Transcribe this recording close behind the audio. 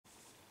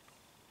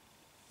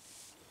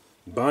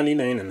Barley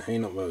Lane and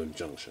Hainault Road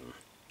Junction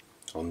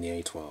on the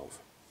A12.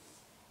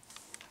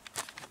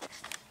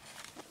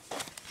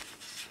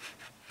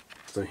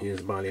 So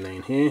here's Barley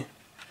Lane here,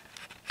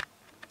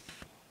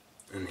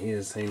 and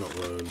here's Hainault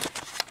Road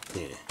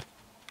here.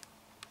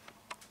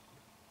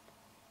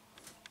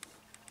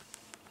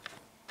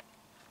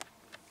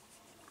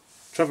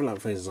 Traffic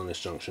light phases on this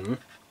junction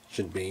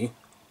should be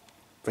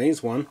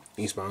Phase 1,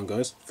 eastbound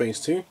goes, Phase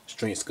 2,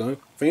 straights go,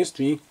 Phase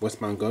 3,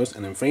 westbound goes,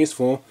 and then Phase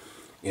 4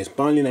 is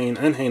Barley Lane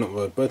and Hainault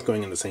Road both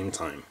going at the same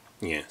time.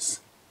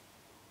 Yes.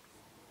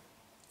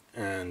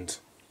 And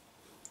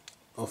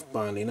off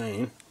Barley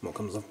Lane, what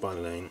comes off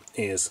Barley Lane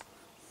is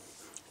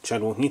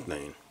Chadwell Heath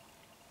Lane.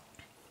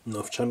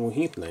 North Chadwell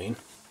Heath Lane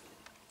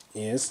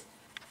is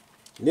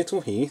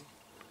Little Heath,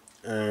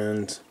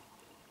 and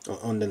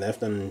on the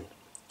left and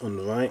on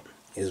the right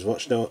is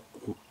Rochford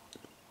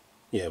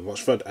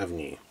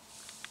Avenue.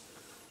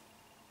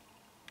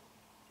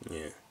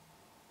 Yeah.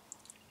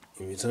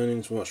 If you turn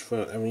into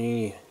Rochford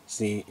Avenue,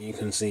 you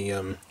can see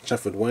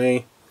Trafford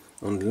Way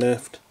on the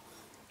left,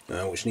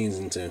 which leads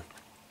into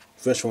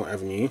Freshwater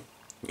Avenue.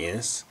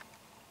 Yes.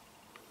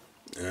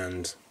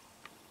 And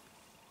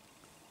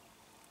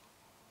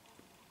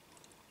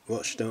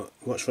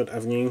Rochford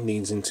Avenue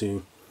leads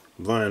into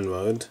Bryan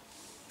Road.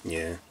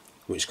 Yeah,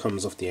 which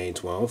comes off the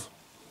A12.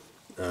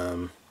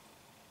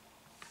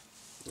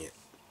 Yeah,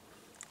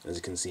 as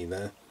you can see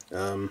there.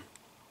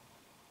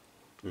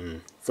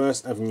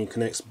 First Avenue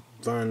connects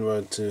Bryan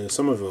Road to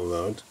Somerville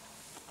Road.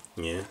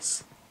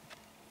 Yes.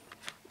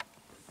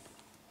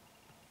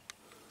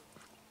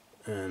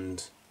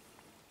 And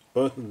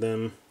both of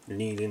them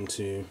lead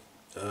into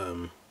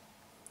the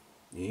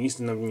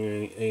Eastern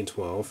Avenue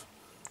A12.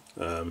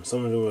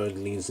 Somerville Road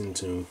leads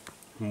into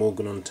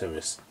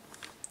Morgan-on-Terrace.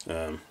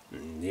 The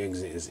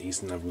exit is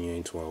Eastern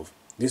Avenue A12.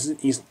 This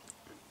is East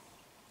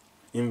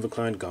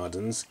Inverclyde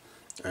Gardens,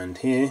 and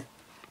here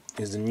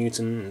is the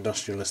Newton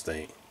Industrial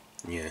Estate.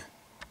 Yeah.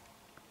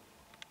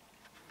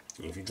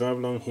 If you drive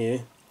along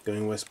here,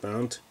 going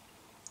westbound,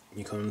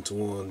 you come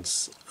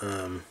towards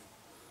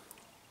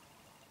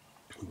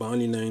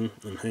Barley Lane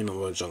and Hainault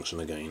Road Junction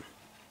again.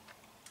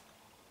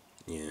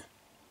 Yeah.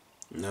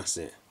 And that's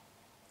it.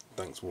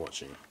 Thanks for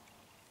watching.